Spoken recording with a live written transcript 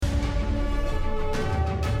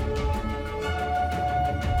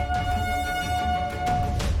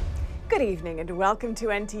Good evening and welcome to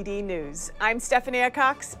NTD News. I'm Stephanie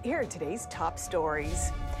Cox. Here are today's top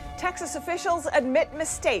stories. Texas officials admit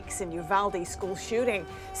mistakes in Uvalde school shooting,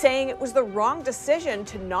 saying it was the wrong decision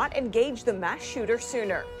to not engage the mass shooter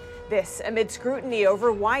sooner. This amid scrutiny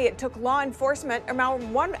over why it took law enforcement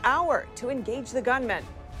around 1 hour to engage the gunman.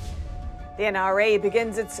 The NRA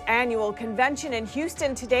begins its annual convention in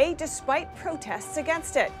Houston today despite protests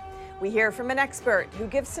against it. We hear from an expert who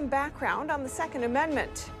gives some background on the Second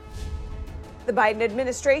Amendment. The Biden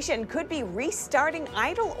administration could be restarting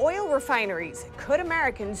idle oil refineries. Could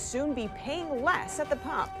Americans soon be paying less at the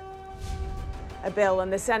pump? A bill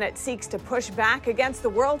in the Senate seeks to push back against the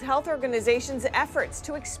World Health Organization's efforts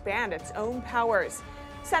to expand its own powers.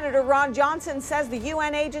 Senator Ron Johnson says the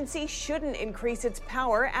UN agency shouldn't increase its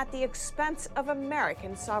power at the expense of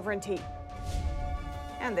American sovereignty.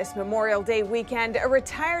 And this Memorial Day weekend, a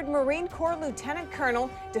retired Marine Corps Lieutenant Colonel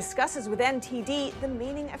discusses with NTD the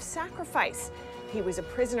meaning of sacrifice. He was a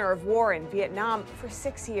prisoner of war in Vietnam for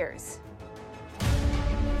 6 years.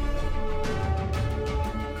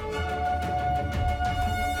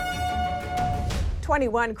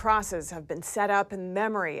 "21 crosses have been set up in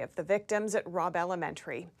memory of the victims at Robb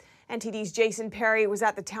Elementary. NTD's Jason Perry was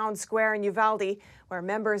at the town square in Uvalde, where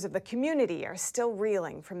members of the community are still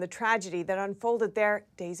reeling from the tragedy that unfolded there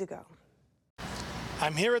days ago.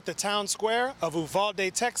 I'm here at the town square of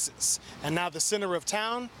Uvalde, Texas, and now the center of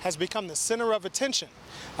town has become the center of attention.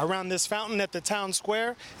 Around this fountain at the town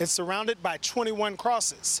square, it's surrounded by 21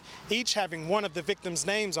 crosses, each having one of the victims'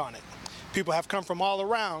 names on it. People have come from all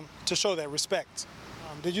around to show their respect.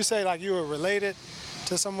 Did you say like you were related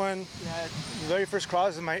to someone? Yeah, the very first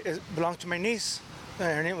cross belonged to my niece.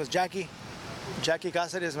 Her name was Jackie. Jackie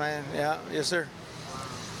Casares, man. Yeah, yes, sir.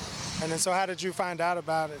 And then so how did you find out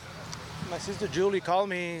about it? My sister Julie called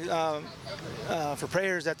me for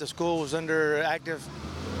prayers that the school was under active,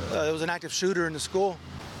 there was an active shooter in the school.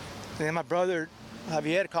 And then my brother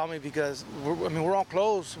Javier called me because we're all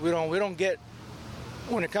close. We don't get,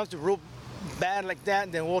 when it comes to real bad like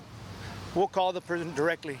that, then we'll call the person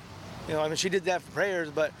directly. You know, she did that for prayers,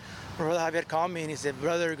 but my brother Javier called me and he said,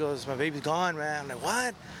 "Brother," goes, "my baby's gone, man." I'm like,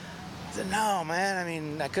 "What?" I said, "No,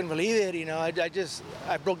 man. I couldn't believe it. You know,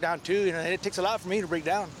 I broke down too. You know, it takes a lot for me to break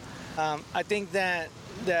down. I think that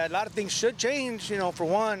a lot of things should change. You know, for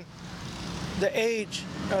one, the age.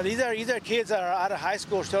 These are kids that are out of high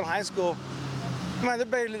school, still in high school. Man,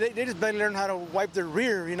 they just barely learn how to wipe their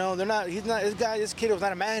rear. You know, this kid was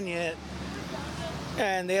not a man yet,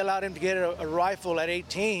 and they allowed him to get a rifle at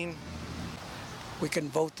 18. We can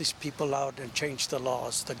vote these people out and change the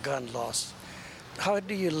laws, the gun laws. How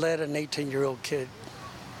do you let an 18-year-old kid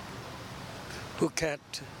who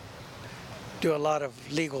can't do a lot of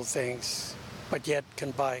legal things, but yet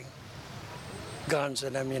can buy guns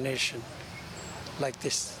and ammunition like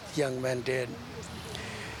this young man did?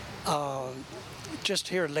 Just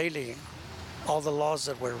here lately, all the laws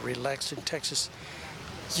that were relaxed in Texas,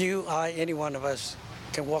 you, I, any one of us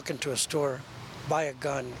can walk into a store, buy a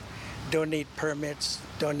gun, don't need permits,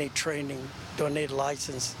 don't need training, don't need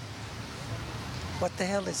license. What the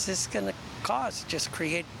hell is this going to cause? Just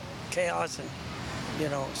create chaos and,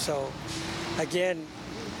 so again,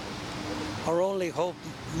 our only hope,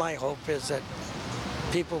 my hope, is that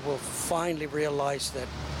people will finally realize that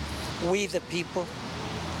we, the people,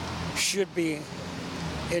 should be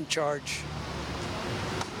in charge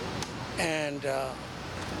and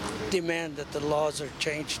demand that the laws are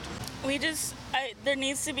changed. There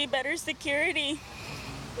needs to be better security.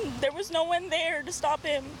 There was no one there to stop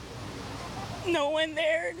him. No one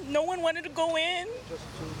there. No one wanted to go in.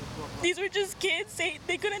 These were just kids.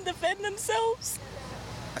 They couldn't defend themselves.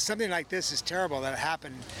 Something like this is terrible that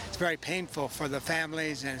happened. It's very painful for the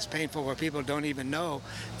families, and it's painful where people don't even know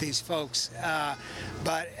these folks.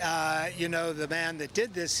 But the man that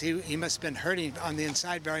did this, he must have been hurting on the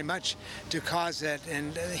inside very much to cause it,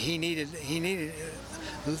 and he needed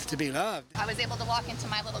to be loved. I was able to walk into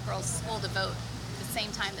my little girl's school to vote the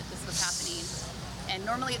same time that this was happening. And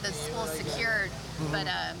normally the school's secured, but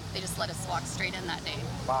they just let us walk straight in that day.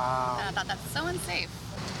 Wow. And I thought that's so unsafe.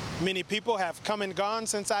 Many people have come and gone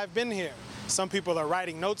since I've been here. Some people are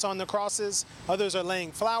writing notes on the crosses, others are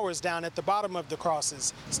laying flowers down at the bottom of the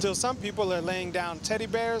crosses. Still, some people are laying down teddy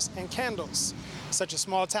bears and candles. Such a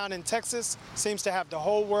small town in Texas seems to have the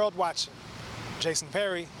whole world watching. Jason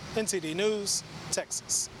Perry, NTD News,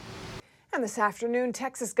 Texas. And this afternoon,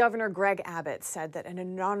 Texas Governor Greg Abbott said that an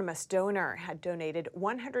anonymous donor had donated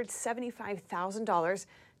 $175,000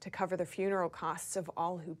 to cover the funeral costs of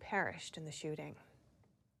all who perished in the shooting.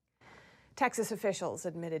 Texas officials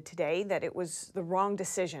admitted today that it was the wrong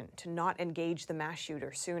decision to not engage the mass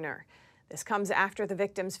shooter sooner. This comes after the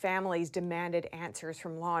victims' families demanded answers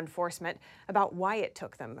from law enforcement about why it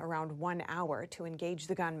took them around 1 hour to engage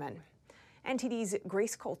the gunman. NTD's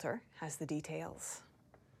Grace Coulter has the details.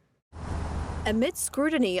 Amid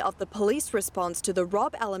scrutiny of the police response to the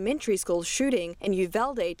Robb Elementary School shooting in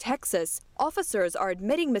Uvalde, Texas, officers are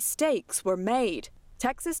admitting mistakes were made.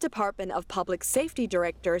 Texas Department of Public Safety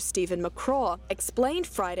Director Stephen McCraw explained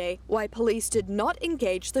Friday why police did not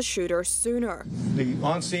engage the shooter sooner. The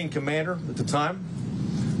on-scene commander at the time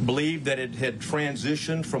believed that it had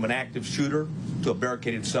transitioned from an active shooter to a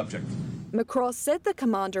barricaded subject. McCraw said the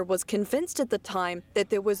commander was convinced at the time that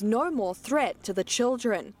there was no more threat to the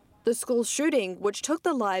children. The school shooting, which took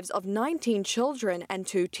the lives of 19 children and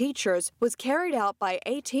 2 teachers, was carried out by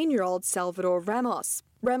 18-year-old Salvador Ramos.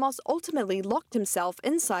 Ramos ultimately locked himself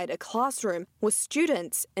inside a classroom with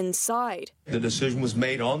students inside. The decision was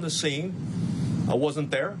made on the scene. I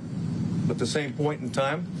wasn't there, but at the same point in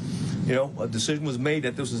time, a decision was made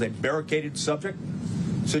that this was a barricaded subject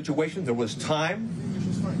situation. There was time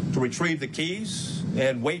to retrieve the keys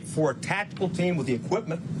and wait for a tactical team with the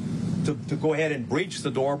equipment to go ahead and breach the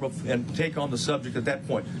door and take on the subject at that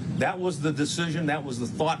point. That was the decision, that was the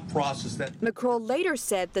thought process. McCraw later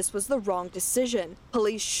said this was the wrong decision.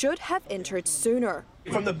 Police should have entered sooner.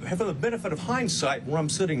 From the benefit of hindsight, where I'm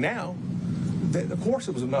sitting now, of course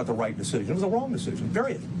it was not the right decision. It was the wrong decision,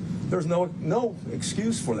 period. There's no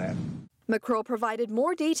excuse for that. McCraw provided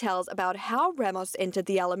more details about how Ramos entered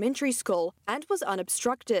the elementary school and was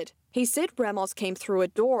unobstructed. He said Ramos came through a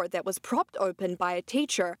door that was propped open by a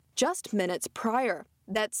teacher just minutes prior.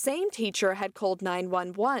 That same teacher had called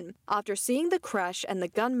 911 after seeing the crash and the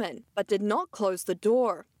gunman, but did not close the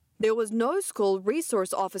door. There was no school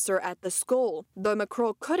resource officer at the school, though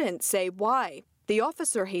McCraw couldn't say why. The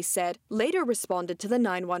officer, he said, later responded to the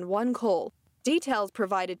 911 call. Details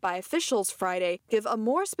provided by officials Friday give a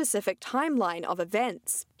more specific timeline of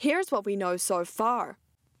events. Here's what we know so far.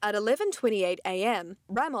 At 11:28 a.m.,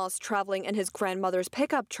 Ramos, traveling in his grandmother's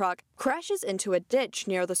pickup truck, crashes into a ditch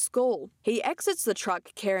near the school. He exits the truck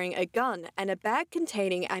carrying a gun and a bag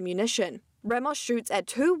containing ammunition. Ramos shoots at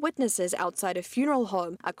 2 witnesses outside a funeral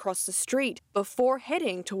home across the street before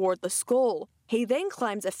heading toward the school. He then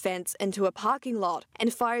climbs a fence into a parking lot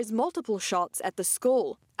and fires multiple shots at the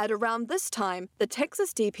school. At around this time, the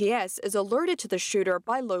Texas DPS is alerted to the shooter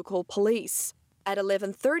by local police. At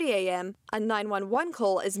 11:30 a.m., a 911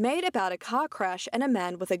 call is made about a car crash and a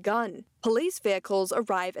man with a gun. Police vehicles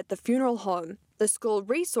arrive at the funeral home. The school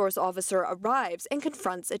resource officer arrives and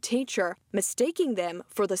confronts a teacher, mistaking them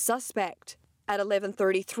for the suspect. At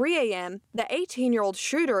 11:33 a.m., the 18-year-old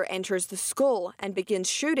shooter enters the school and begins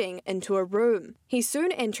shooting into a room. He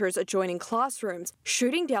soon enters adjoining classrooms,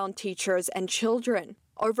 shooting down teachers and children.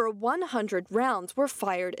 Over 100 rounds were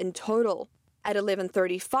fired in total. At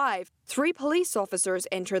 11:35, 3 police officers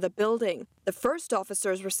enter the building. The first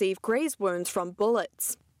officers receive graze wounds from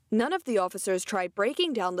bullets. None of the officers tried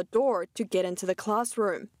breaking down the door to get into the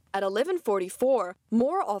classroom. At 11:44,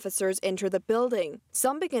 more officers enter the building.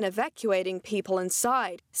 Some begin evacuating people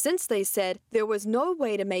inside, since they said there was no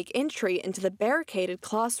way to make entry into the barricaded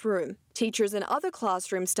classroom. Teachers in other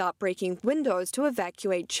classrooms start breaking windows to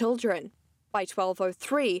evacuate children. By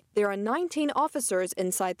 12:03, there are 19 officers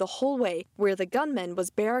inside the hallway where the gunman was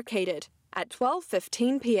barricaded. At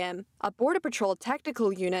 12:15 p.m., a Border Patrol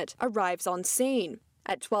tactical unit arrives on scene.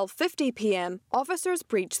 At 12:50 p.m., officers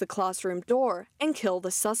breach the classroom door and kill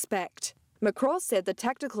the suspect. McCraw said the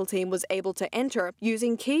tactical team was able to enter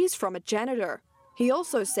using keys from a janitor. He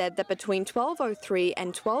also said that between 12:03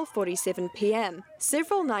 and 12:47 p.m.,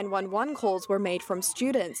 several 911 calls were made from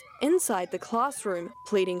students inside the classroom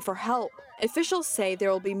pleading for help. Officials say there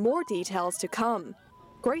will be more details to come.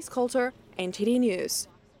 Grace Coulter, NTD News.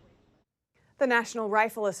 The National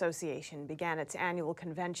Rifle Association began its annual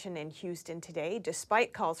convention in Houston today,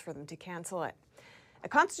 despite calls for them to cancel it. A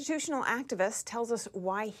constitutional activist tells us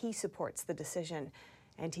why he supports the decision.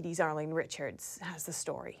 NTD's Arlene Richards has the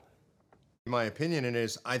story. My opinion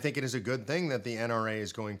is I think it is a good thing that the NRA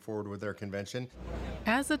is going forward with their convention.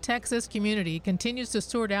 As the Texas community continues to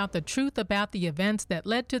sort out the truth about the events that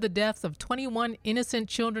led to the deaths of 21 innocent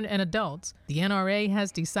children and adults, the NRA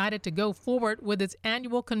has decided to go forward with its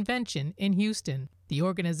annual convention in Houston. The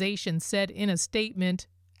organization said in a statement,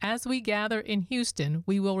 "As we gather in Houston,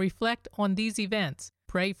 we will reflect on these events,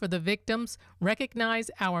 pray for the victims, recognize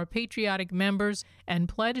our patriotic members, and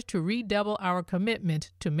pledge to redouble our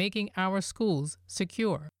commitment to making our schools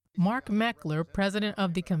secure." Mark Meckler, president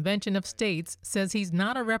of the Convention of States, says he's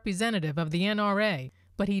not a representative of the NRA,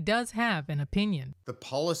 but he does have an opinion. The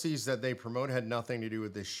policies that they promote had nothing to do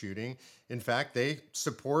with this shooting. In fact, they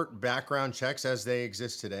support background checks as they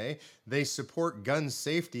exist today. They support gun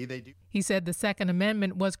safety. They do. He said the Second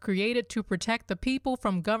Amendment was created to protect the people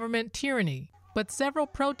from government tyranny. But several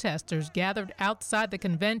protesters gathered outside the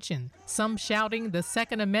convention, some shouting the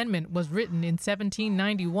Second Amendment was written in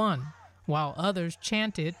 1791, while others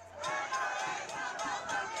chanted,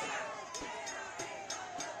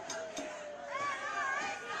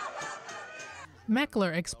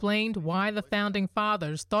 Meckler explained why the Founding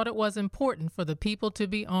Fathers thought it was important for the people to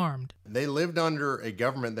be armed. They lived under a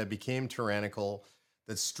government that became tyrannical,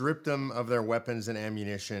 that stripped them of their weapons and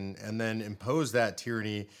ammunition, and then imposed that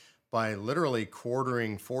tyranny by literally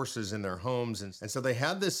quartering forces in their homes. And so they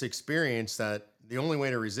had this experience that the only way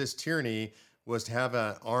to resist tyranny was to have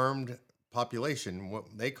an armed population, what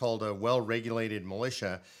they called a well-regulated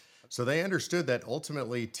militia. So they understood that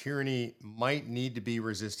ultimately tyranny might need to be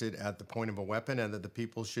resisted at the point of a weapon and that the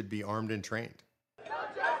people should be armed and trained.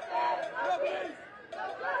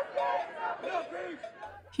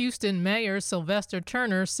 Houston Mayor Sylvester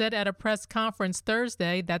Turner said at a press conference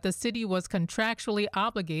Thursday that the city was contractually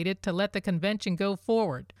obligated to let the convention go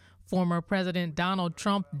forward. Former President Donald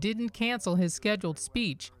Trump didn't cancel his scheduled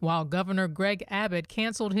speech, while Governor Greg Abbott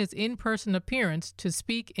canceled his in-person appearance to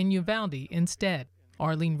speak in Uvalde instead.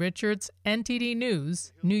 Arlene Richards, NTD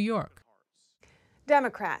News, New York.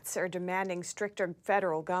 Democrats are demanding stricter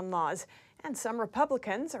federal gun laws, and some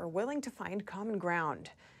Republicans are willing to find common ground.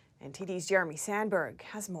 NTD's Jeremy Sandberg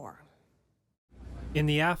has more. In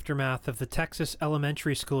the aftermath of the Texas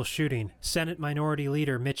elementary school shooting, Senate Minority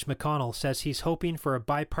Leader Mitch McConnell says he's hoping for a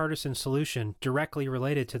bipartisan solution directly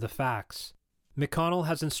related to the facts. McConnell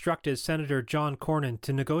has instructed Senator John Cornyn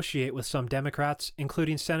to negotiate with some Democrats,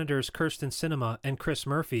 including Senators Kyrsten Sinema and Chris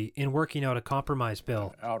Murphy, in working out a compromise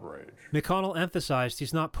bill. Outrage. McConnell emphasized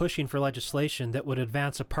he's not pushing for legislation that would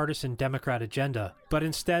advance a partisan Democrat agenda, but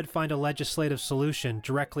instead find a legislative solution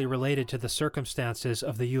directly related to the circumstances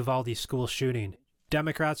of the Uvalde school shooting.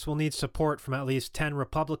 Democrats will need support from at least 10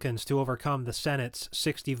 Republicans to overcome the Senate's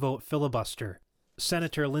 60-vote filibuster.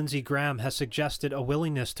 Senator Lindsey Graham has suggested a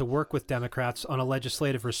willingness to work with Democrats on a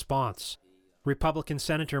legislative response. Republican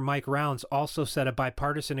Senator Mike Rounds also said a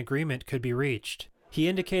bipartisan agreement could be reached. He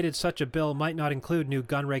indicated such a bill might not include new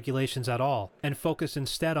gun regulations at all, and focus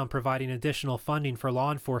instead on providing additional funding for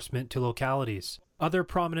law enforcement to localities. Other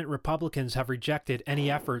prominent Republicans have rejected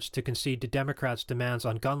any efforts to concede to Democrats' demands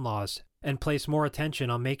on gun laws and place more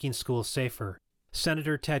attention on making schools safer.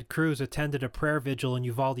 Senator Ted Cruz attended a prayer vigil in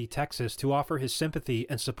Uvalde, Texas, to offer his sympathy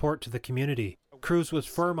and support to the community. Cruz was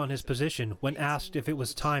firm on his position when asked if it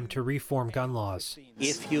was time to reform gun laws.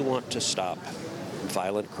 If you want to stop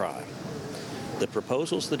violent crime, the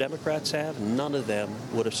proposals the Democrats have, none of them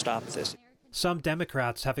would have stopped this. Some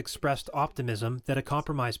Democrats have expressed optimism that a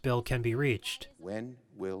compromise bill can be reached. When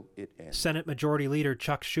will it end? Senate Majority Leader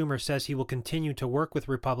Chuck Schumer says he will continue to work with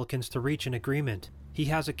Republicans to reach an agreement. He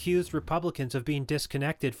has accused Republicans of being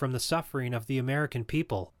disconnected from the suffering of the American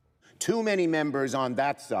people. Too many members on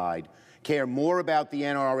that side care more about the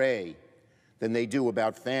NRA than they do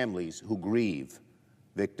about families who grieve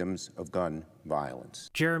victims of gun violence.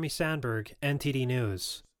 Jeremy Sandberg, NTD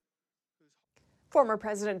News. Former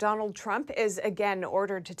President Donald Trump is again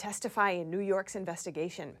ordered to testify in New York's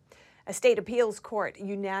investigation. A state appeals court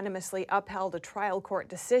unanimously upheld a trial court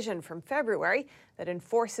decision from February that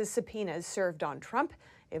enforces subpoenas served on Trump,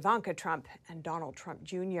 Ivanka Trump, and Donald Trump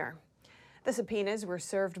Jr. The subpoenas were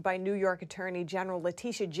served by New York Attorney General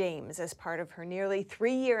Letitia James as part of her nearly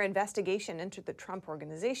 3-year investigation into the Trump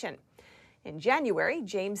Organization. In January,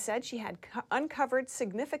 James said she had uncovered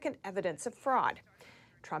significant evidence of fraud.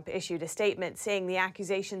 Trump issued a statement saying the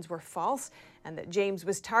accusations were false and that James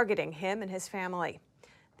was targeting him and his family.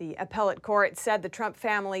 The appellate court said the Trump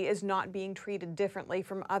family is not being treated differently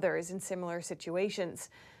from others in similar situations.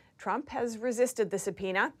 Trump has resisted the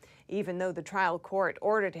subpoena, even though the trial court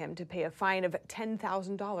ordered him to pay a fine of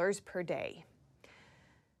 $10,000 per day.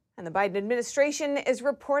 And the Biden administration is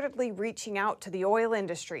reportedly reaching out to the oil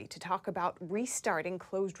industry to talk about restarting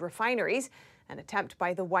closed refineries, an attempt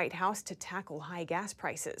by the White House to tackle high gas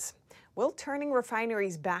prices. Will turning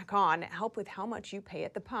refineries back on help with how much you pay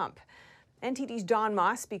at the pump? NTD's Don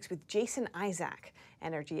Moss speaks with Jason Isaac,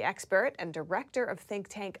 energy expert and director of think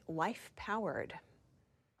tank Life Powered.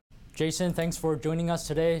 Jason, thanks for joining us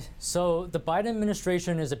today. So the Biden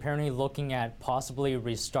administration is apparently looking at possibly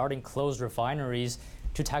restarting closed refineries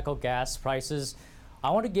to tackle gas prices. I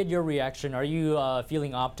want to get your reaction. Are you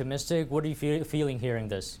feeling optimistic? What are you feeling hearing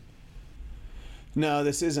this? No,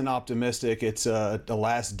 this isn't optimistic. It's a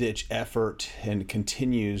last-ditch effort and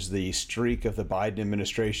continues the streak of the Biden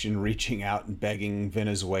administration reaching out and begging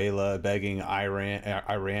Venezuela, begging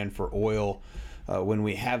Iran for oil. When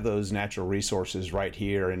we have those natural resources right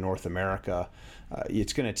here in North America,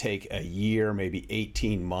 it's going to take a year, maybe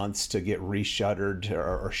 18 months to get re-shuttered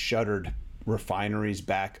or shuttered refineries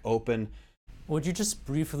back open. Would you just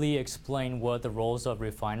briefly explain what the roles of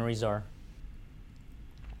refineries are?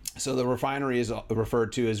 So the refinery is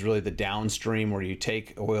referred to as really the downstream, where you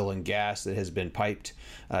take oil and gas that has been piped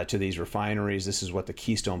to these refineries. This is what the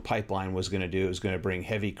Keystone Pipeline was going to do. It was going to bring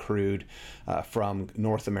heavy crude from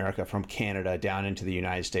North America, from Canada, down into the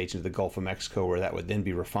United States, into the Gulf of Mexico, where that would then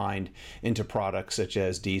be refined into products such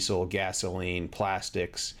as diesel, gasoline,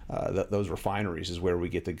 plastics. Those refineries is where we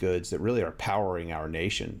get the goods that really are powering our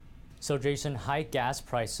nation. So Jason, high gas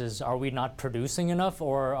prices, are we not producing enough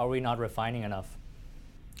or are we not refining enough?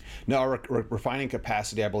 No, our refining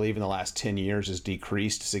capacity, I believe, in the last 10 years has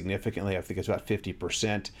decreased significantly. I think it's about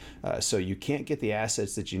 50%. So you can't get the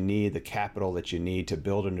assets that you need, the capital that you need to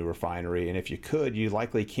build a new refinery. And if you could, you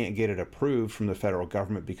likely can't get it approved from the federal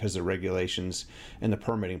government because the regulations and the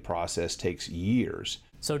permitting process takes years.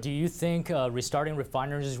 So do you think restarting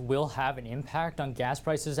refineries will have an impact on gas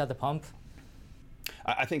prices at the pump?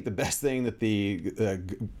 I think the best thing that the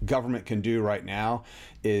government can do right now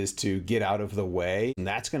is to get out of the way. And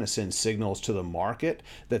that's going to send signals to the market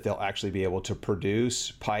that they'll actually be able to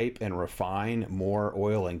produce, pipe, and refine more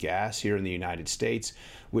oil and gas here in the United States,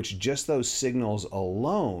 which just those signals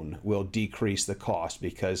alone will decrease the cost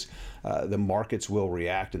because the markets will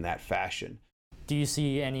react in that fashion. Do you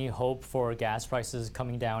see any hope for gas prices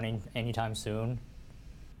coming down anytime soon?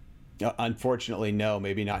 Unfortunately, no,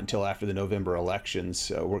 maybe not until after the November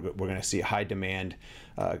elections. We're going to see high demand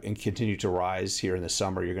and continue to rise here in the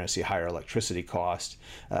summer. You're going to see higher electricity costs.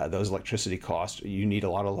 Those electricity costs, you need a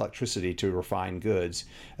lot of electricity to refine goods.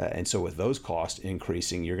 And so with those costs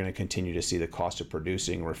increasing, you're going to continue to see the cost of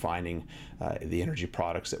producing, refining the energy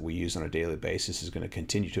products that we use on a daily basis is going to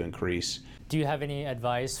continue to increase. Do you have any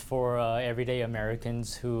advice for everyday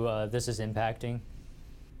Americans who this is impacting?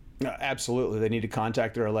 Absolutely. They need to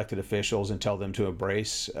contact their elected officials and tell them to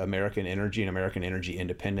embrace American energy and American energy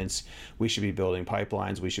independence. We should be building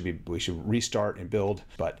pipelines. We should restart and build.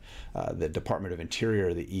 But the Department of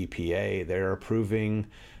Interior, the EPA, they're approving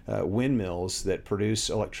windmills that produce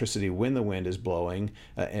electricity when the wind is blowing,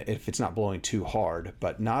 if it's not blowing too hard,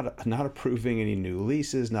 but not approving any new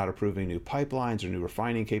leases, not approving new pipelines or new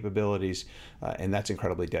refining capabilities, and that's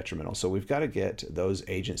incredibly detrimental. So we've got to get those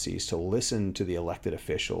agencies to listen to the elected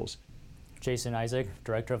officials. Jason Isaac,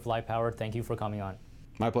 Director of LIPower, thank you for coming on.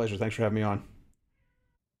 My pleasure. Thanks for having me on.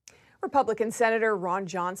 Republican Senator Ron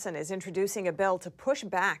Johnson is introducing a bill to push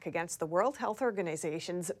back against the World Health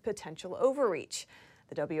Organization's potential overreach.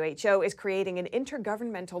 The WHO is creating an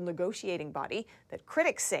intergovernmental negotiating body that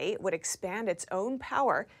critics say would expand its own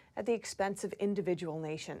power at the expense of individual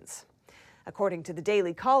nations. According to the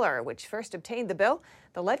Daily Caller, which first obtained the bill,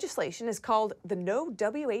 the legislation is called the No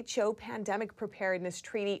WHO Pandemic Preparedness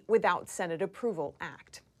Treaty Without Senate Approval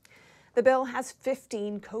Act. The bill has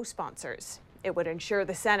 15 co-sponsors. It would ensure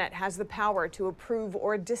the Senate has the power to approve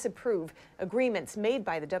or disapprove agreements made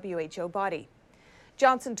by the WHO body.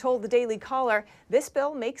 Johnson told the Daily Caller this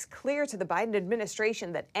bill makes clear to the Biden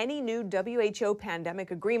administration that any new WHO pandemic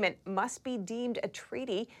agreement must be deemed a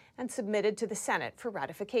treaty and submitted to the Senate for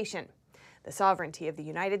ratification. The sovereignty of the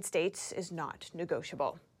United States is not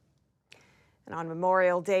negotiable. And on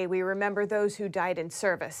Memorial Day, we remember those who died in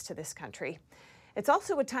service to this country. It's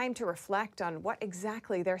also a time to reflect on what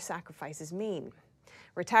exactly their sacrifices mean.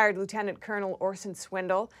 Retired Lieutenant Colonel Orson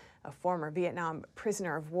Swindle, a former Vietnam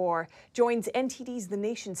prisoner of war, joins NTD's The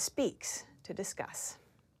Nation Speaks to discuss.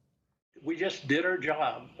 We just did our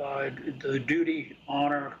job, the duty,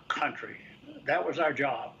 honor, country. That was our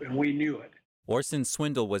job, and we knew it. Orson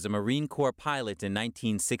Swindle was a Marine Corps pilot in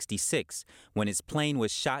 1966 when his plane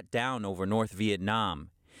was shot down over North Vietnam.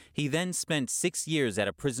 He then spent 6 years at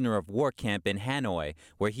a prisoner of war camp in Hanoi,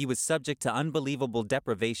 where he was subject to unbelievable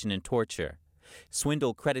deprivation and torture.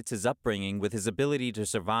 Swindle credits his upbringing with his ability to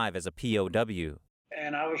survive as a POW.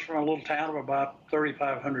 And I was from a little town of about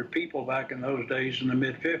 3,500 people back in those days in the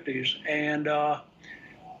mid-50s. And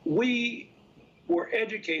we were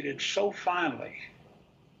educated so finely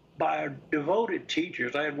by devoted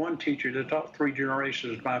teachers. I had one teacher that taught 3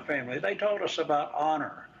 generations of my family. They taught us about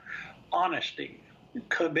honor, honesty,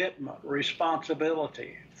 commitment,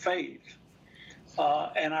 responsibility, faith.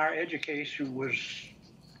 And our education was,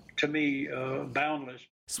 to me, boundless.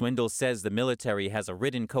 Swindle says the military has a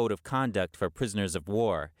written code of conduct for prisoners of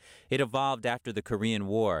war. It evolved after the Korean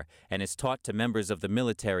War and is taught to members of the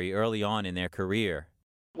military early on in their career.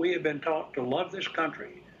 We have been taught to love this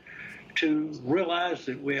country, to realize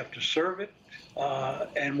that we have to serve it,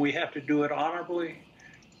 and we have to do it honorably,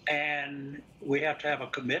 and we have to have a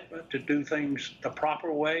commitment to do things the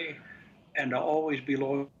proper way and to always be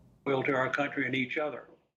loyal to our country and each other.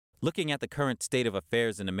 Looking at the current state of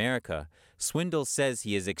affairs in America, Swindle says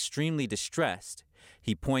he is extremely distressed.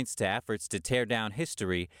 He points to efforts to tear down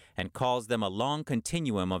history and calls them a long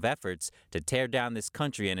continuum of efforts to tear down this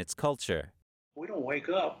country and its culture. We don't wake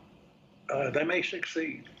up. They may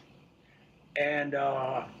succeed. And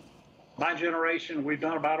my generation, we've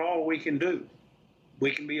done about all we can do.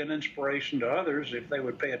 We can be an inspiration to others if they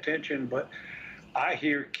would pay attention, but I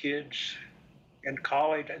hear kids in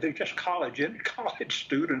college, they're just college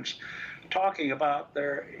students talking about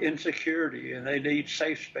their insecurity, and they need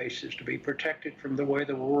safe spaces to be protected from the way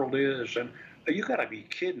the world is. And you got to be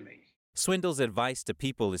kidding me. Swindle's advice to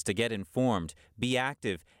people is to get informed, be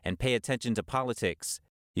active, and pay attention to politics.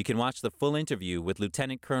 You can watch the full interview with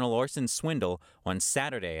Lieutenant Colonel Orson Swindle on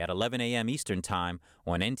Saturday at 11 a.m. Eastern Time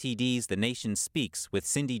on NTD's The Nation Speaks with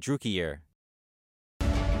Cindy Drukier.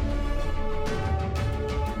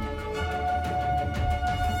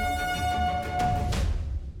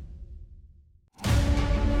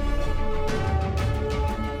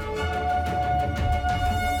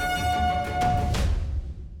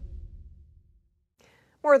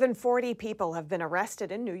 More than 40 people have been arrested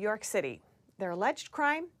in New York City. Their alleged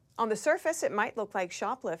crime? On the surface, it might look like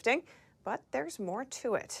shoplifting, but there's more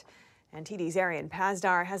to it. NTD's Arian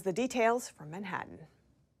Pazdar has the details from Manhattan.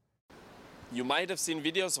 You might have seen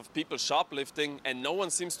videos of people shoplifting, and no one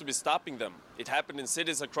seems to be stopping them. It happened in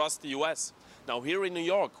cities across the U.S. Now here in New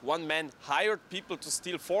York, one man hired people to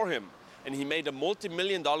steal for him, and he made a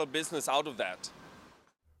multi-million-dollar business out of that.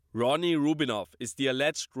 Ronnie Rubinoff is the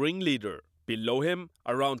alleged ringleader. Below him,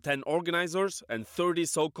 around 10 organizers and 30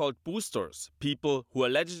 so-called boosters, people who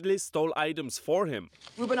allegedly stole items for him.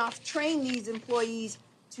 Rubinoff trained these employees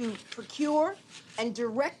to procure and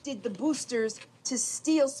directed the boosters to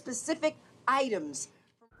steal specific items.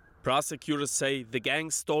 Prosecutors say the gang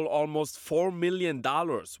stole almost $4 million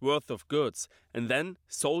worth of goods and then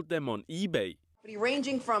sold them on eBay.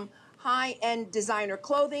 Ranging from high-end designer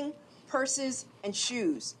clothing, purses, and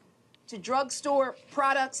shoes, to drugstore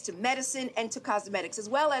products, to medicine, and to cosmetics, as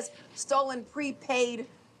well as stolen prepaid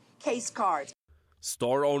case cards.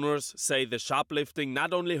 Store owners say the shoplifting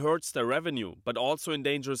not only hurts their revenue, but also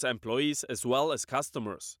endangers employees as well as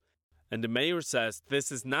customers. And the mayor says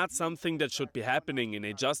this is not something that should be happening in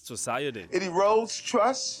a just society. It erodes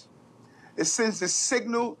trust. It sends a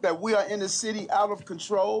signal that we are in a city out of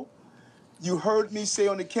control. You heard me say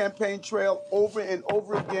on the campaign trail over and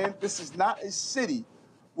over again, this is not a city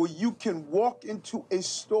where you can walk into a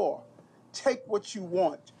store, take what you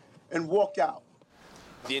want, and walk out.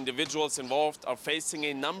 The individuals involved are facing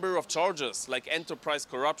a number of charges like enterprise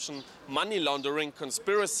corruption, money laundering,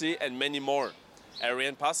 conspiracy, and many more.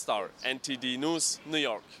 Arian Pazdar, NTD News, New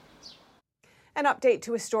York. An update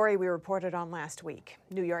to a story we reported on last week.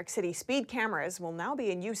 New York City speed cameras will now be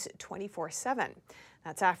in use 24/7.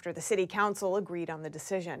 That's after the City Council agreed on the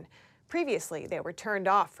decision. Previously, they were turned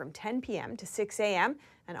off from 10 p.m. to 6 a.m.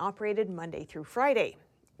 and operated Monday through Friday.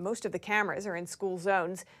 Most of the cameras are in school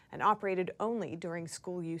zones and operated only during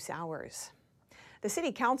school use hours. The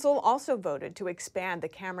City Council also voted to expand the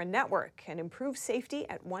camera network and improve safety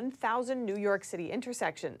at 1,000 New York City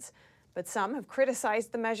intersections. But some have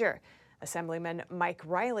criticized the measure. Assemblyman Mike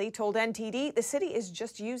Riley told NTD the city is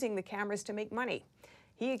just using the cameras to make money.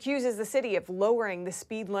 He accuses the city of lowering the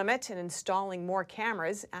speed limit and installing more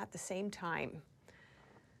cameras at the same time.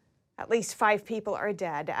 At least 5 people are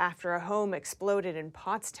dead after a home exploded in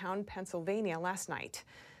Pottstown, Pennsylvania last night.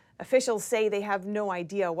 Officials say they have no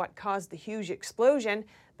idea what caused the huge explosion,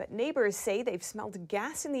 but neighbors say they've smelled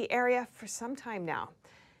gas in the area for some time now.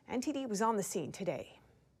 NTD was on the scene today.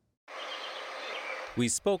 We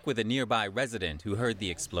spoke with a nearby resident who heard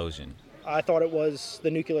the explosion. I thought it was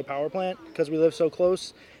the nuclear power plant because we live so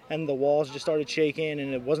close and the walls just started shaking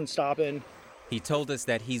and it wasn't stopping. He told us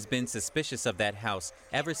that he's been suspicious of that house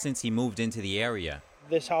ever since he moved into the area.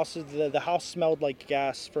 This house, the house smelled like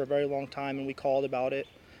gas for a very long time, and we called about it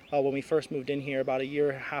when we first moved in here about a year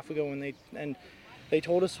and a half ago, and they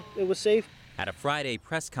told us it was safe. At a Friday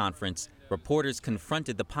press conference, reporters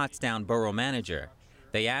confronted the Pottstown borough manager.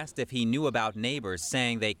 They asked if he knew about neighbors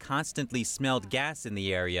saying they constantly smelled gas in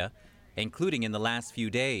the area, including in the last few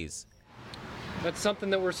days. That's something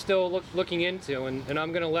that we're still looking into, and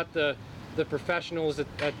I'm going to let the professionals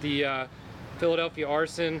at the Philadelphia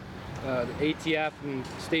arson, the ATF and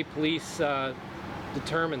state police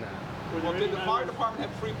determine that. Well, did the fire department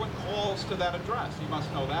have frequent calls to that address? You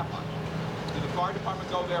must know that much. Did the fire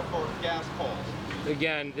department go there for gas calls?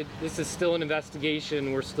 Again, this is still an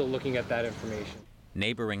investigation. We're still looking at that information.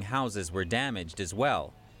 Neighboring houses were damaged as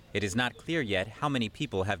well. It is not clear yet how many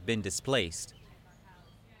people have been displaced.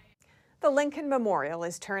 The Lincoln Memorial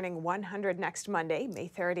is turning 100 next Monday,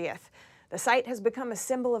 May 30th. The site has become a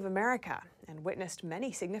symbol of America and witnessed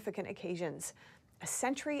many significant occasions. A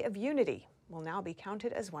century of unity will now be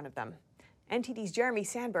counted as one of them. NTD's Jeremy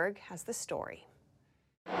Sandberg has the story.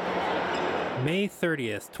 May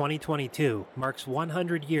 30th, 2022 marks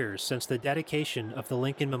 100 years since the dedication of the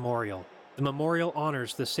Lincoln Memorial. The memorial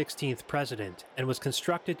honors the 16th president and was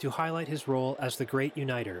constructed to highlight his role as the great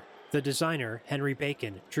uniter. The designer, Henry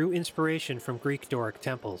Bacon, drew inspiration from Greek Doric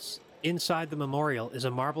temples. Inside the memorial is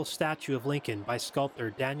a marble statue of Lincoln by sculptor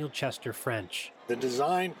Daniel Chester French. The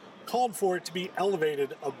design called for it to be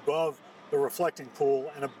elevated above the reflecting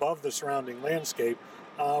pool and above the surrounding landscape.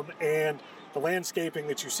 And the landscaping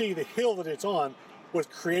that you see, the hill that it's on, was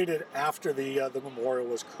created after the memorial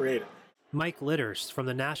was created. Mike Litters from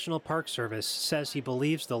the National Park Service says he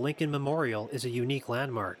believes the Lincoln Memorial is a unique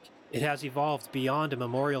landmark. It has evolved beyond a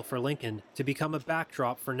memorial for Lincoln to become a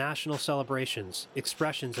backdrop for national celebrations,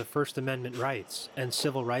 expressions of First Amendment rights, and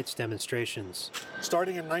civil rights demonstrations.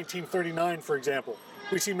 Starting in 1939, for example,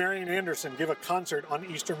 we see Marian Anderson give a concert on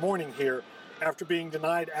Easter morning here after being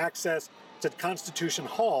denied access to Constitution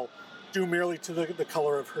Hall due merely to the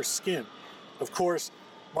color of her skin. Of course,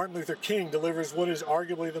 Martin Luther King delivers what is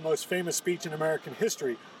arguably the most famous speech in American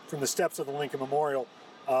history from the steps of the Lincoln Memorial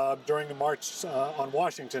during the March on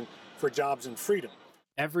Washington for Jobs and Freedom.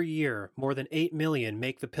 Every year, more than 8 million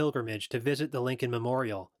make the pilgrimage to visit the Lincoln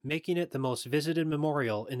Memorial, making it the most visited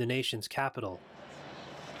memorial in the nation's capital.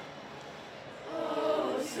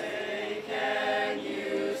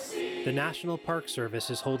 The National Park Service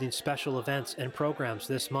is holding special events and programs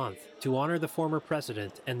this month to honor the former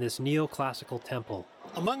president and this neoclassical temple.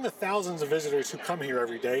 Among the thousands of visitors who come here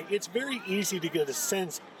every day, it's very easy to get a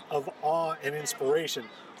sense of awe and inspiration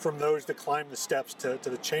from those that climb the steps to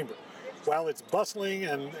the chamber. While it's bustling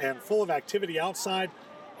and full of activity outside,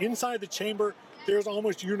 inside the chamber, there's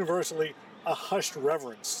almost universally a hushed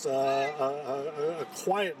reverence, a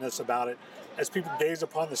quietness about it as people gaze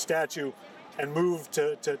upon the statue and move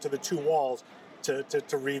to the two walls to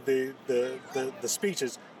read the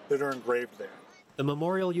speeches that are engraved there. The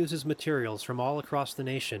memorial uses materials from all across the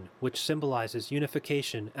nation, which symbolizes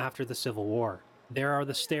unification after the Civil War. There are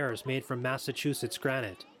the stairs made from Massachusetts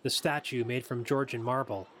granite, the statue made from Georgian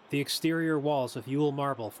marble, the exterior walls of Ewell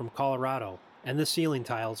marble from Colorado, and the ceiling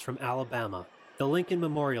tiles from Alabama. The Lincoln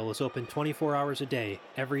Memorial is open 24 hours a day,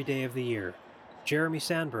 every day of the year. Jeremy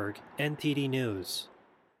Sandberg, NTD News.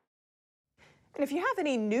 And if you have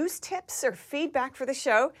any news tips or feedback for the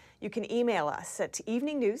show, you can email us at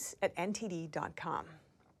eveningnews@ntd.com.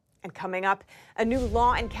 And coming up, a new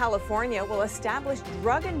law in California will establish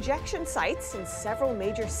drug injection sites in several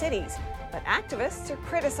major cities. But activists are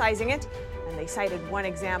criticizing it, and they cited one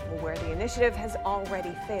example where the initiative has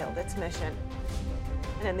already failed its mission.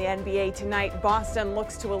 And in the NBA tonight, Boston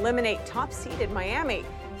looks to eliminate top-seeded Miami.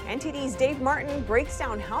 NTD's Dave Martin breaks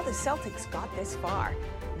down how the Celtics got this far.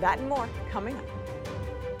 That and more coming up.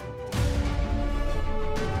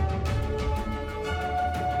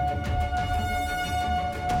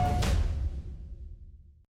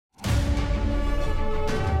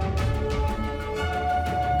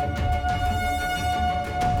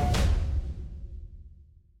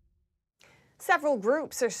 Several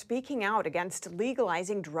groups are speaking out against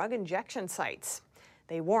legalizing drug injection sites.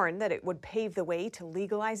 They warn that it would pave the way to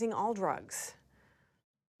legalizing all drugs.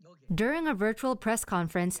 During a virtual press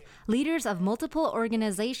conference, leaders of multiple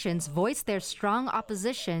organizations voiced their strong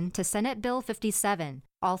opposition to Senate Bill 57,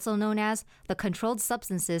 also known as the Controlled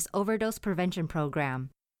Substances Overdose Prevention Program.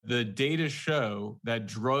 The data show that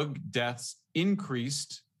drug deaths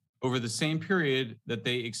increased over the same period that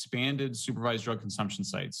they expanded supervised drug consumption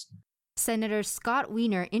sites. Senator Scott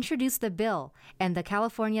Wiener introduced the bill, and the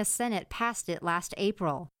California Senate passed it last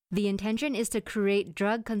April. The intention is to create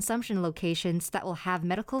drug consumption locations that will have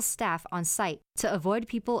medical staff on site to avoid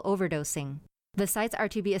people overdosing. The sites are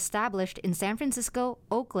to be established in San Francisco,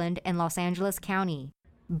 Oakland, and Los Angeles County.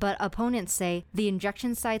 But opponents say the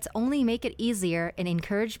injection sites only make it easier and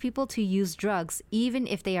encourage people to use drugs even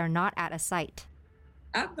if they are not at a site.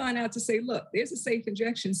 I've gone out to say, look, there's a safe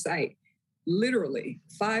injection site literally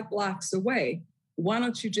 5 blocks away. Why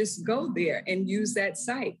don't you just go there and use that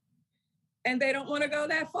site? And they don't want to go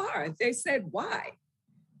that far. They said, why?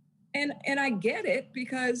 And I get it,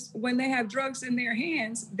 because when they have drugs in their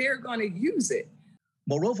hands, they're going to use it.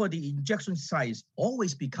 Moreover, the injection sites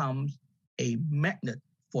always becomes a magnet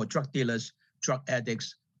for drug dealers, drug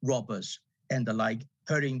addicts, robbers, and the like,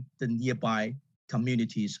 hurting the nearby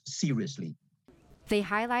communities seriously. They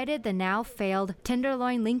highlighted the now failed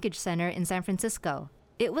Tenderloin Linkage Center in San Francisco.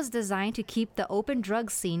 It was designed to keep the open drug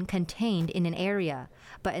scene contained in an area,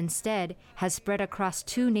 but instead has spread across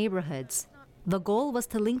 2 neighborhoods. The goal was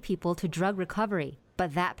to link people to drug recovery,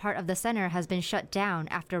 but that part of the center has been shut down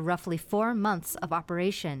after roughly 4 months of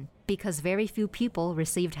operation because very few people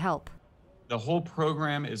received help. The whole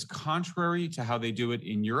program is contrary to how they do it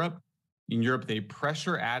in Europe. In Europe, they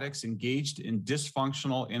pressure addicts engaged in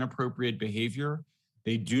dysfunctional, inappropriate behavior.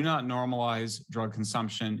 They do not normalize drug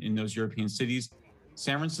consumption in those European cities.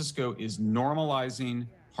 San Francisco is normalizing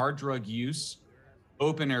hard drug use,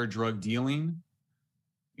 open-air drug dealing,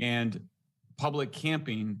 and public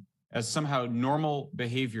camping as somehow normal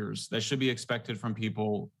behaviors that should be expected from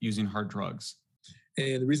people using hard drugs.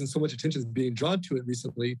 And the reason so much attention is being drawn to it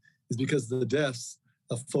recently is because of the deaths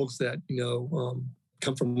of folks that,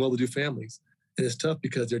 come from well-to-do families. And it's tough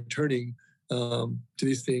because they're turning to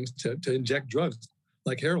these things to inject drugs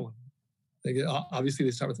like heroin. Obviously,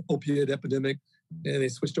 they start with the opioid epidemic, and they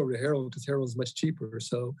switched over to heroin because heroin is much cheaper.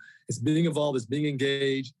 So it's being involved, it's being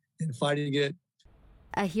engaged in fighting it.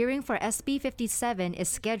 A hearing for SB 57 is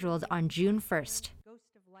scheduled on June 1st.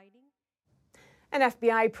 An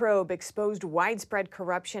FBI probe exposed widespread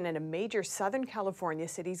corruption in a major Southern California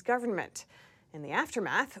city's government. In the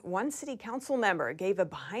aftermath, one city council member gave a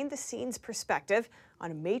behind-the-scenes perspective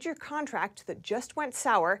on a major contract that just went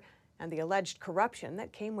sour and the alleged corruption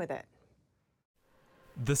that came with it.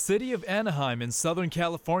 The city of Anaheim in Southern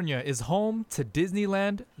California is home to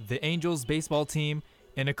Disneyland, the Angels baseball team,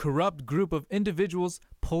 and a corrupt group of individuals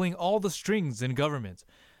pulling all the strings in government.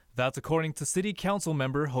 That's according to City Council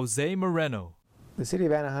member Jose Moreno. The city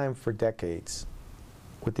of Anaheim for decades,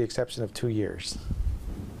 with the exception of 2 years,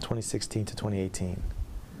 2016 to 2018,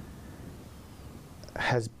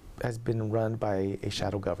 has been run by a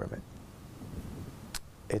shadow government.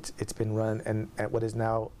 It's been run, and at what is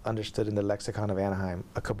now understood in the lexicon of Anaheim,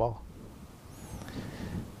 a cabal.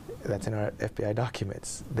 That's in our FBI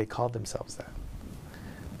documents. They called themselves that.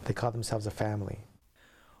 They called themselves a family.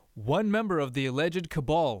 One member of the alleged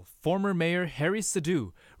cabal, former Mayor Harry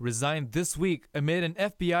Sadu, resigned this week amid an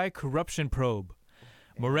FBI corruption probe.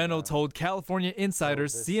 Moreno told California insider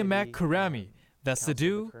Siamak Karami that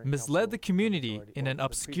Sadu misled the community in an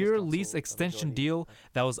obscure lease extension deal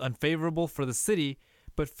that was unfavorable for the city,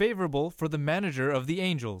 but favorable for the manager of the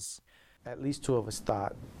Angels. At least 2 of us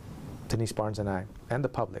thought, Denise Barnes and I, and the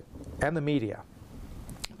public, and the media,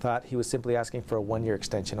 thought he was simply asking for a 1-year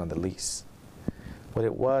extension on the lease. What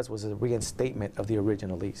it was a reinstatement of the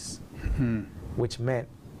original lease, which meant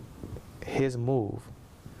his move,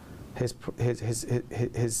 his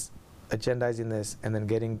agendizing this and then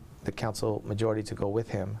getting the council majority to go with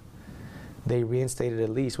him. They reinstated a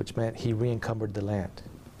lease, which meant he re-encumbered the land.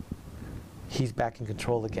 He's back in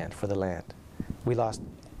control again for the land. We lost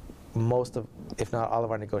most of, if not all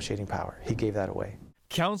of our negotiating power. He gave that away.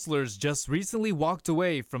 Councilors just recently walked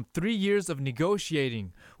away from 3 years of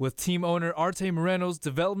negotiating with team owner Arte Moreno's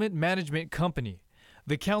development management company.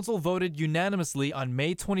 The council voted unanimously on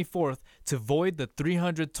May 24th to void the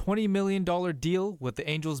 $320 million deal with the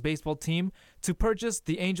Angels baseball team to purchase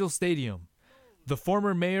the Angel Stadium. The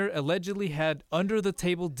former mayor allegedly had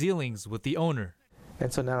under-the-table dealings with the owner.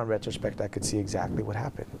 And so now in retrospect, I could see exactly what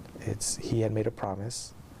happened. He had made a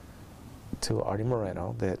promise to Arte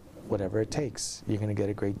Moreno that whatever it takes, you're going to get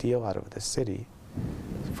a great deal out of this city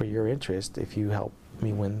for your interest if you help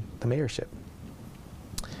me win the mayorship.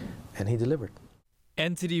 And he delivered.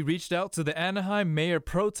 Entity reached out to the Anaheim Mayor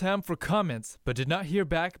Pro Tem for comments, but did not hear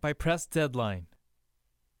back by press deadline.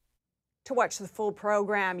 To watch the full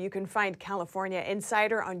program, you can find California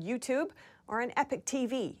Insider on YouTube or on Epic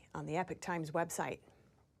TV on the Epic Times website.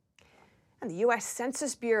 And the U.S.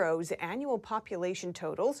 Census Bureau's annual population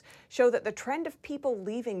totals show that the trend of people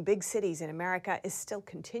leaving big cities in America is still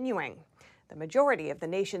continuing. The majority of the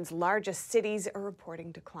nation's largest cities are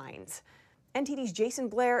reporting declines. NTD's Jason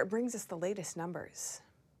Blair brings us the latest numbers.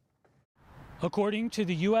 According to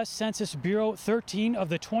the U.S. Census Bureau, 13 of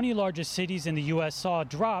the 20 largest cities in the U.S. saw a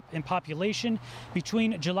drop in population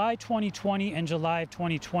between July 2020 and July of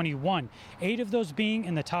 2021, 8 of those being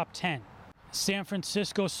in the top 10. San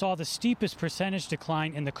Francisco saw the steepest percentage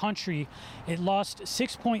decline in the country. It lost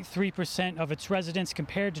 6.3% of its residents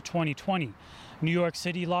compared to 2020. New York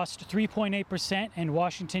City lost 3.8% and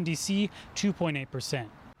Washington, D.C. 2.8%.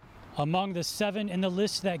 Among the 7 in the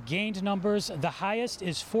list that gained numbers, the highest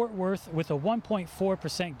is Fort Worth with a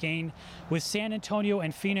 1.4% gain, with San Antonio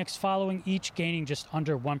and Phoenix following, each gaining just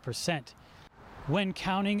under 1%. When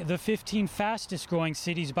counting the 15 fastest growing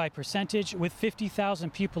cities by percentage with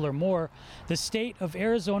 50,000 people or more, the state of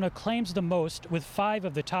Arizona claims the most with 5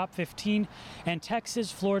 of the top 15, and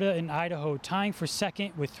Texas, Florida, and Idaho tying for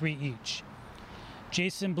second with 3 each.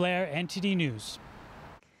 Jason Blair, NTD News.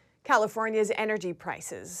 California's energy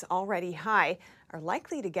prices, already high, are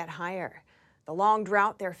likely to get higher. The long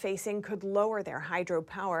drought they're facing could lower their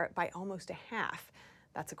hydropower by almost a half.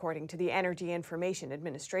 That's according to the Energy Information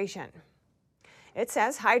Administration. It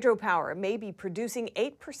says hydropower may be producing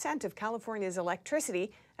 8% of California's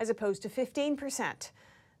electricity as opposed to 15%.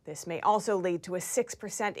 This may also lead to a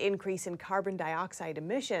 6% increase in carbon dioxide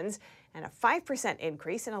emissions and a 5%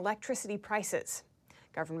 increase in electricity prices.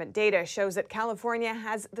 Government data shows that California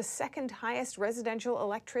has the second highest residential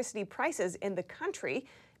electricity prices in the country,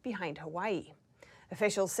 behind Hawaii.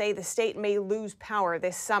 Officials say the state may lose power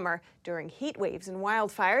this summer during heat waves and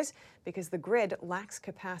wildfires because the grid lacks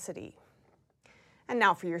capacity. And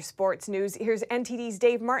now for your sports news, here's NTD's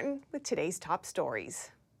Dave Martin with today's top stories.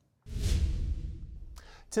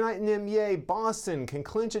 Tonight in the NBA, Boston can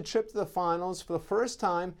clinch a trip to the finals for the first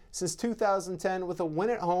time since 2010 with a win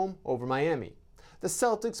at home over Miami. The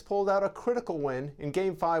Celtics pulled out a critical win in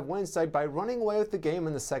Game 5 Wednesday by running away with the game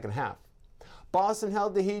in the second half. Boston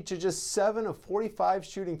held the Heat to just 7 of 45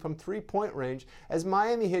 shooting from three-point range as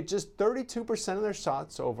Miami hit just 32% of their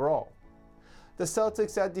shots overall. The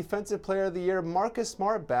Celtics had Defensive Player of the Year Marcus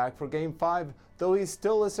Smart back for Game 5, though he's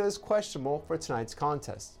still listed as questionable for tonight's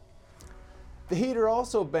contest. The Heat are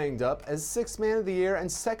also banged up as Sixth Man of the Year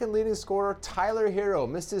and second leading scorer Tyler Hero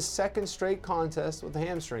missed his second straight contest with a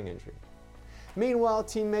hamstring injury. Meanwhile,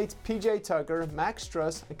 teammates PJ Tucker, Max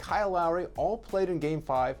Struss, and Kyle Lowry all played in Game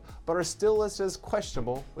 5, but are still listed as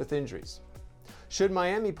questionable with injuries. Should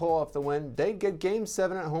Miami pull off the win, they'd get Game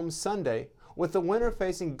 7 at home Sunday, with the winner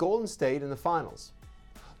facing Golden State in the finals.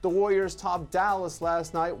 The Warriors topped Dallas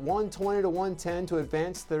last night 120-110 to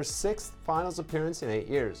advance their 6th finals appearance in 8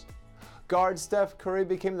 years. Guard Steph Curry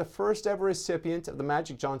became the first ever recipient of the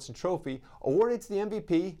Magic Johnson Trophy, awarded to the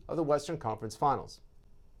MVP of the Western Conference Finals.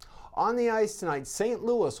 On the ice tonight, St.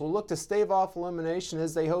 Louis will look to stave off elimination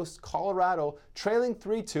as they host Colorado, trailing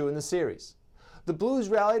 3-2 in the series. The Blues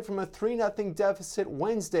rallied from a 3-0 deficit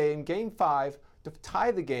Wednesday in Game 5 to tie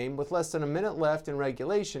the game with less than a minute left in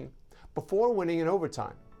regulation before winning in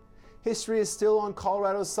overtime. History is still on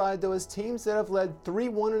Colorado's side, though, as teams that have led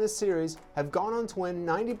 3-1 in a series have gone on to win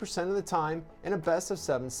 90% of the time in a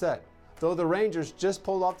best-of-7 set, though the Rangers just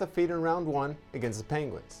pulled off defeat in round 1 against the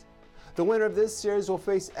Penguins. The winner of this series will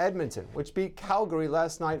face Edmonton, which beat Calgary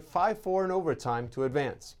last night 5-4 in overtime to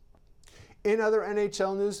advance. In other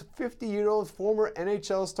NHL news, 50-year-old former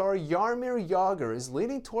NHL star Jaromír Jágr is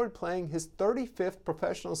leading toward playing his 35th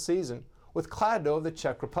professional season with Kladno of the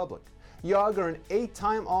Czech Republic. Jágr, an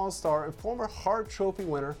 8-time All-Star and former Hart Trophy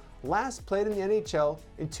winner, last played in the NHL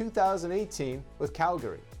in 2018 with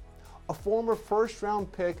Calgary. A former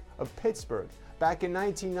first-round pick of Pittsburgh, back in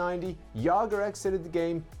 1990, Jágr exited the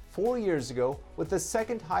game 4 years ago with the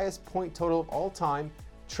second highest point total of all time,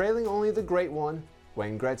 trailing only the great one,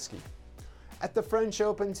 Wayne Gretzky. At the French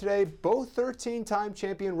Open today, both 13-time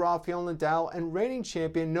champion Rafael Nadal and reigning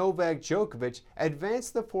champion Novak Djokovic advanced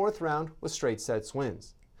to the 4th round with straight sets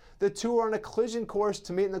wins. The two are on a collision course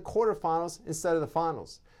to meet in the quarterfinals instead of the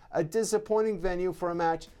finals, a disappointing venue for a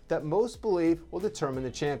match that most believe will determine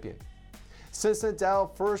the champion. Since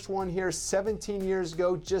Nadal first won here 17 years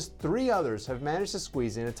ago, just 3 others have managed to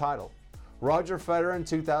squeeze in a title. Roger Federer in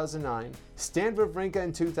 2009, Stan Wawrinka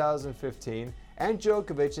in 2015, and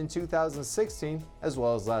Djokovic in 2016, as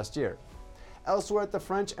well as last year. Elsewhere at the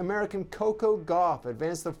French, American Coco Gauff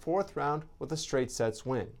advanced the 4th round with a straight sets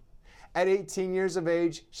win. At 18 years of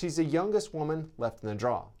age, she's the youngest woman left in the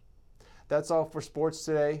draw. That's all for sports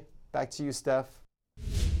today. Back to you, Steph.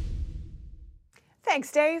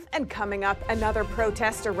 Thanks, Dave. And coming up, another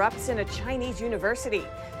protest erupts in a Chinese university.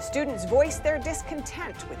 Students voice their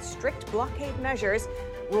discontent with strict blockade measures,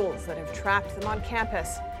 rules that have trapped them on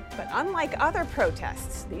campus. But unlike other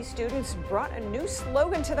protests, these students brought a new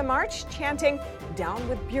slogan to the march, chanting, "Down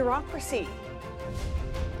with bureaucracy."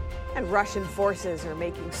 And Russian forces are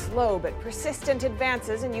making slow but persistent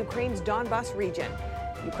advances in Ukraine's Donbas region.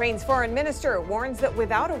 Ukraine's foreign minister warns that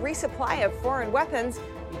without a resupply of foreign weapons,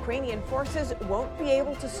 Ukrainian forces won't be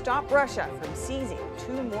able to stop Russia from seizing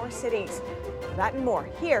 2 more cities. That and more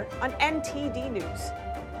here on NTD News.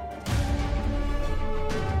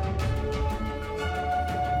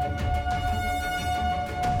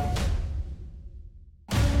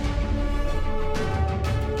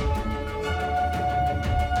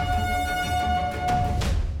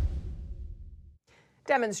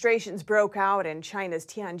 Demonstrations broke out in China's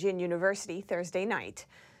Tianjin University Thursday night.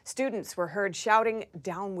 Students were heard shouting,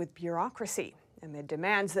 "Down with bureaucracy," amid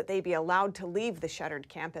demands that they be allowed to leave the shuttered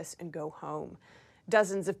campus and go home.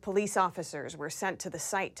 Dozens of police officers were sent to the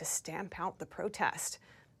site to stamp out the protest.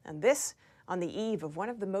 And this on the eve of one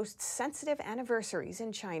of the most sensitive anniversaries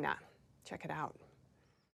in China. Check it out.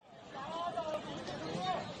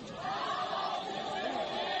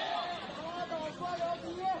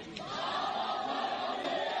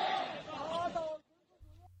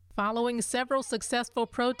 Following several successful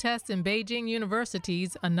protests in Beijing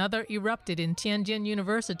universities, another erupted in Tianjin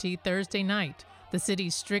University Thursday night. The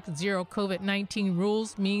city's strict zero COVID-19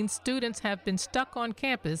 rules mean students have been stuck on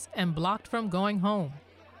campus and blocked from going home.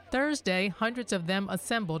 Thursday, hundreds of them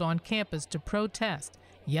assembled on campus to protest,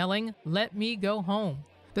 yelling, "Let me go home."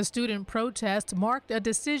 The student protest marked a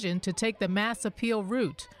decision to take the mass appeal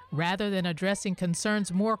route, rather than addressing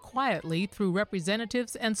concerns more quietly through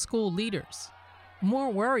representatives and school leaders.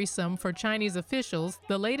 More worrisome for Chinese officials,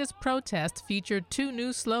 the latest protest featured two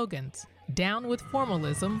new slogans, "Down with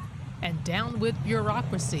formalism" and "Down with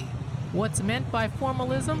bureaucracy." What's meant by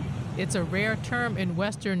formalism? It's a rare term in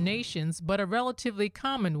Western nations, but a relatively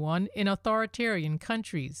common one in authoritarian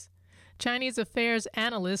countries. Chinese affairs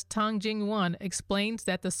analyst Tang Jingwan explains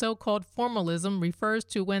that the so-called formalism refers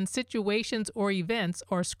to when situations or events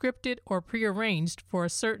are scripted or prearranged for a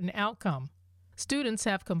certain outcome. Students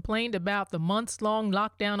have complained about the months-long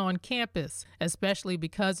lockdown on campus, especially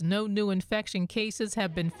because no new infection cases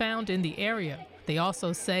have been found in the area. They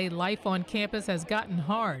also say life on campus has gotten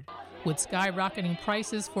hard, with skyrocketing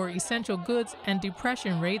prices for essential goods and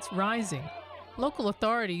depression rates rising. Local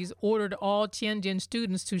authorities ordered all Tianjin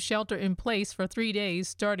students to shelter in place for 3 days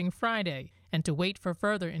starting Friday and to wait for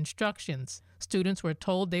further instructions. Students were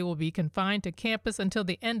told they will be confined to campus until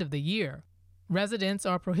the end of the year. Residents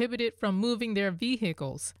are prohibited from moving their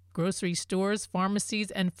vehicles. Grocery stores, pharmacies,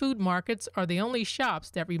 and food markets are the only shops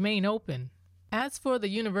that remain open. As for the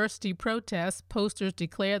university protests, posters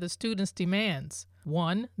declare the students' demands.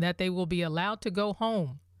 1, that they will be allowed to go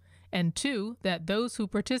home. And 2, that those who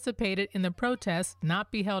participated in the protests not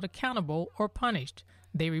be held accountable or punished.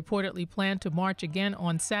 They reportedly plan to march again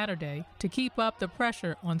on Saturday to keep up the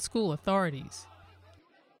pressure on school authorities.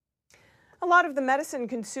 A lot of the medicine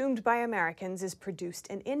consumed by Americans is produced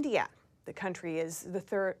in India. The country is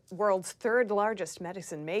the world's third largest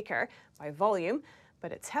medicine maker by volume,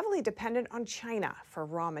 but it's heavily dependent on China for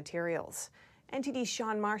raw materials. NTD's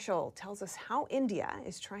Sean Marshall tells us how India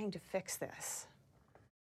is trying to fix this.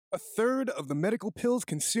 A third of the medical pills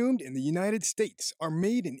consumed in the United States are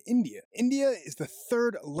made in India. India is the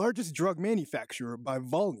third largest drug manufacturer by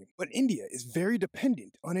volume, but India is very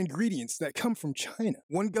dependent on ingredients that come from China.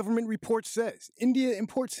 One government report says India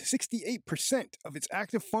imports 68% of its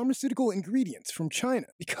active pharmaceutical ingredients from China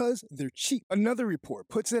because they're cheap. Another report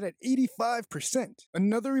puts it at 85%.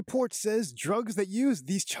 Another report says drugs that use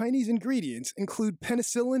these Chinese ingredients include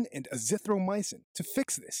penicillin and azithromycin. To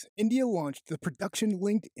fix this, India launched the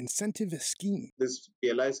production-linked incentive scheme. This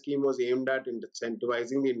PLI scheme was aimed at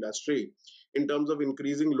incentivizing the industry in terms of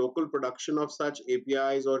increasing local production of such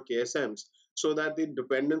APIs or KSMs so that the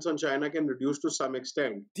dependence on China can reduce to some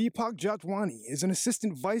extent. Deepak Jatwani is an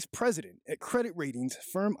assistant vice president at credit ratings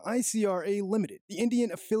firm ICRA Limited, the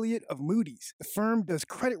Indian affiliate of Moody's. The firm does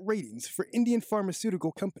credit ratings for Indian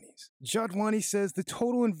pharmaceutical companies. Jatwani says the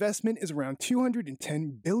total investment is around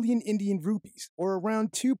 210 billion Indian rupees, or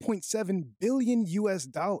around $2.7 billion US.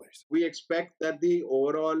 We expect that the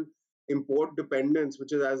overall import dependence,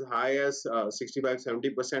 which is as high as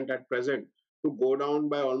 65-70% at present, to go down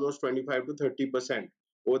by almost 25 to 30%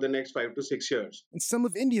 over the next 5 to 6 years. And some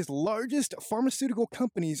of India's largest pharmaceutical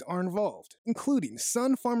companies are involved, including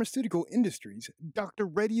Sun Pharmaceutical Industries, Dr.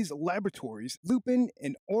 Reddy's Laboratories, Lupin,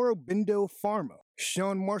 and Aurobindo Pharma.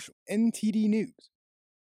 Sean Marshall, NTD News.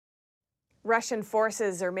 Russian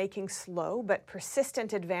forces are making slow but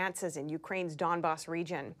persistent advances in Ukraine's Donbas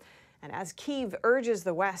region. And as Kyiv urges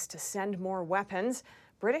the West to send more weapons,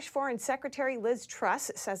 British Foreign Secretary Liz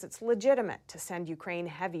Truss says it's legitimate to send Ukraine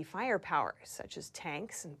heavy firepower, such as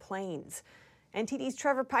tanks and planes. NTD's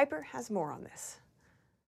Trevor Piper has more on this.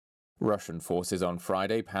 Russian forces on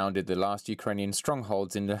Friday pounded the last Ukrainian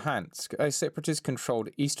strongholds in Luhansk, a separatist-controlled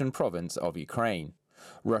eastern province of Ukraine.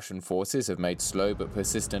 Russian forces have made slow but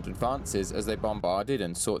persistent advances as they bombarded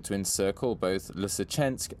and sought to encircle both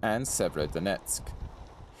Lysychansk and Severodonetsk.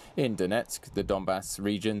 In Donetsk, the Donbass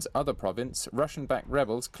region's other province, Russian-backed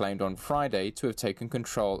rebels claimed on Friday to have taken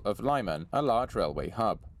control of Lyman, a large railway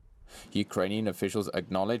hub. Ukrainian officials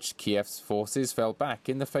acknowledged Kiev's forces fell back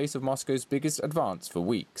in the face of Moscow's biggest advance for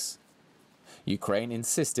weeks. Ukraine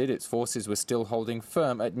insisted its forces were still holding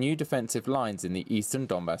firm at new defensive lines in the eastern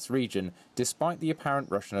Donbas region, despite the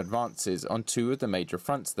apparent Russian advances on two of the major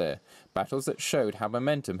fronts there, battles that showed how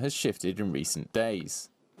momentum has shifted in recent days.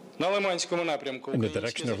 In the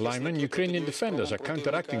direction of Lyman, Ukrainian defenders are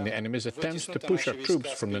counteracting the enemy's attempts to push our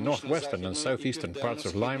troops from the northwestern and southeastern parts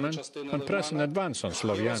of Lyman and press an advance on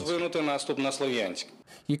Sloviansk.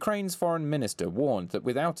 Ukraine's foreign minister warned that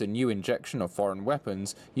without a new injection of foreign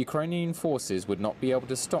weapons, Ukrainian forces would not be able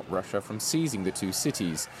to stop Russia from seizing the two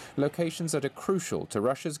cities, locations that are crucial to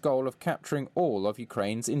Russia's goal of capturing all of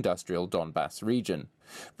Ukraine's industrial Donbas region.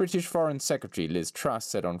 British Foreign Secretary Liz Truss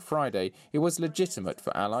said on Friday it was legitimate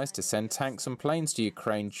for allies to send tanks and planes to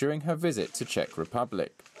Ukraine during her visit to Czech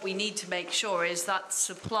Republic. We need to make sure is that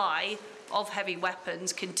supply of heavy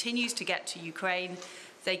weapons continues to get to Ukraine.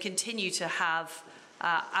 They continue to have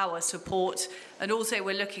our support, and also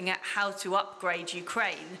we're looking at how to upgrade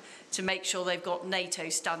Ukraine to make sure they've got NATO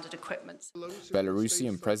standard equipment.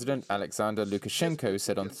 Belarusian President Alexander Lukashenko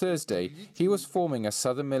said on Thursday he was forming a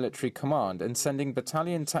southern military command and sending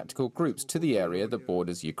battalion tactical groups to the area that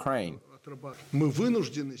borders Ukraine.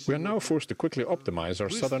 We are now forced to quickly optimize our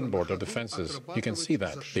southern border defenses. You can see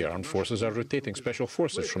that. The armed forces are rotating special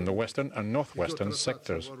forces from the western and northwestern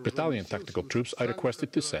sectors. Battalion tactical troops are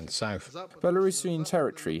requested to send south. Belarusian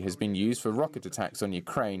territory has been used for rocket attacks on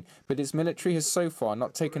Ukraine, but its military has so far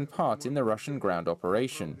not taken part in the Russian ground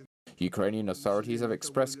operation. Ukrainian authorities have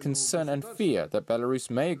expressed concern and fear that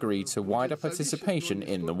Belarus may agree to wider participation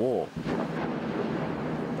in the war.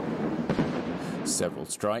 Several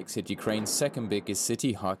strikes hit Ukraine's second biggest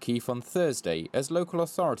city, Kharkiv, on Thursday, as local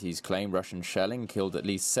authorities claim Russian shelling killed at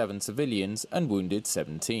least 7 civilians and wounded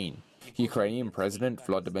 17. Ukrainian President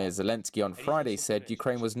Volodymyr Zelensky on Friday said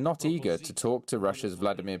Ukraine was not eager to talk to Russia's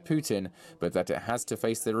Vladimir Putin, but that it has to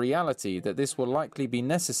face the reality that this will likely be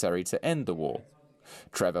necessary to end the war.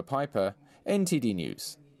 Trevor Piper, NTD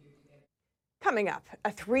News. Coming up,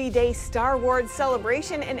 a 3-day Star Wars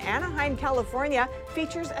celebration in Anaheim, California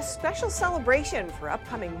features a special celebration for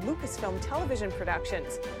upcoming Lucasfilm television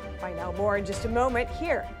productions. Find out more in just a moment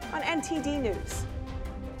here on NTD News.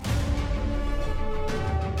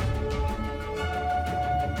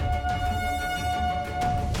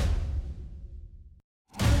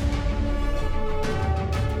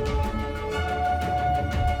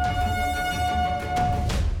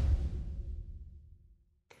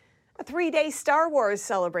 A 3-day Star Wars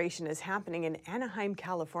celebration is happening in Anaheim,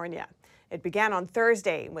 California. It began on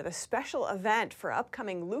Thursday with a special event for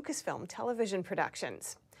upcoming Lucasfilm television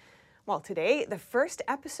productions. While today, the first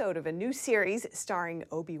episode of a new series starring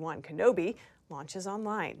Obi-Wan Kenobi launches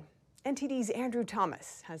online. NTD's Andrew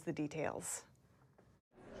Thomas has the details.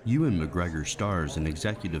 Ewan McGregor stars and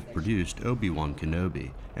executive produced Obi-Wan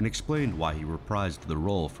Kenobi and explained why he reprised the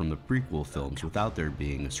role from the prequel films without there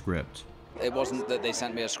being a script. It wasn't that they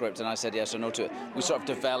sent me a script and I said yes or no to it. We sort of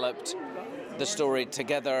developed the story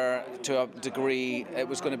together to a degree. It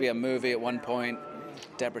was going to be a movie at one point.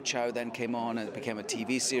 Deborah Chow then came on and it became a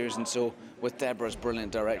TV series, and so with Deborah's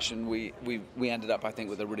brilliant direction, we ended up, I think,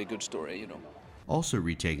 with a really good story, you know. Also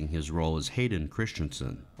retaking his role is Hayden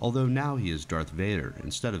Christensen, although now he is Darth Vader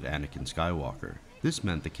instead of Anakin Skywalker. This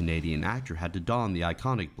meant the Canadian actor had to don the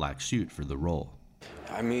iconic black suit for the role.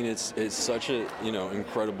 I mean, it's such a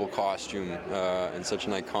incredible costume and such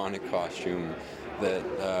an iconic costume that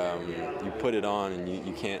you put it on and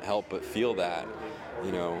you can't help but feel that,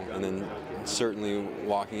 and then certainly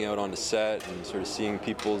walking out on the set and sort of seeing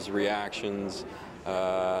people's reactions,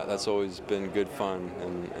 that's always been good fun,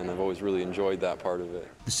 and I've always really enjoyed that part of it.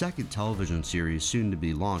 The second television series soon to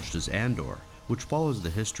be launched is Andor, which follows the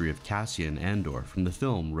history of Cassian Andor from the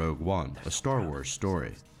film Rogue One, a Star Wars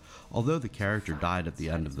story. Although the character died at the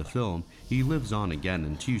end of the film, he lives on again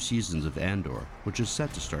in 2 seasons of Andor, which is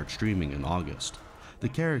set to start streaming in August. The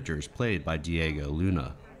character is played by Diego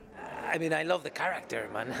Luna. I mean, I love the character,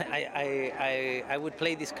 man. I would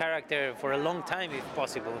play this character for a long time if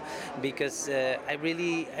possible, because I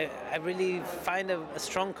really find a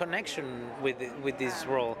strong connection with this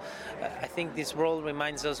role. I think this role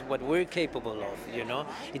reminds us what we're capable of,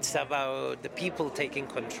 It's about the people taking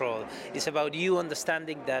control. It's about you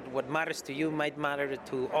understanding that what matters to you might matter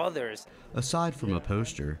to others. Aside from a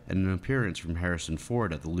poster and an appearance from Harrison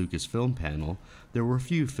Ford at the Lucasfilm panel, there were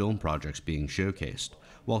few film projects being showcased,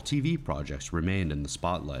 while TV projects remained in the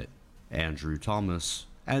spotlight. Andrew Thomas,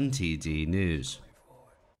 NTD News.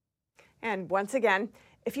 And once again,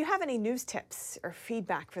 if you have any news tips or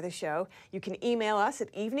feedback for the show, you can email us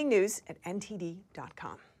at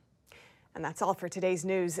eveningnews@ntd.com. And that's all for today's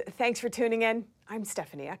news. Thanks for tuning in. I'm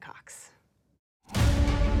Stephanie Cox.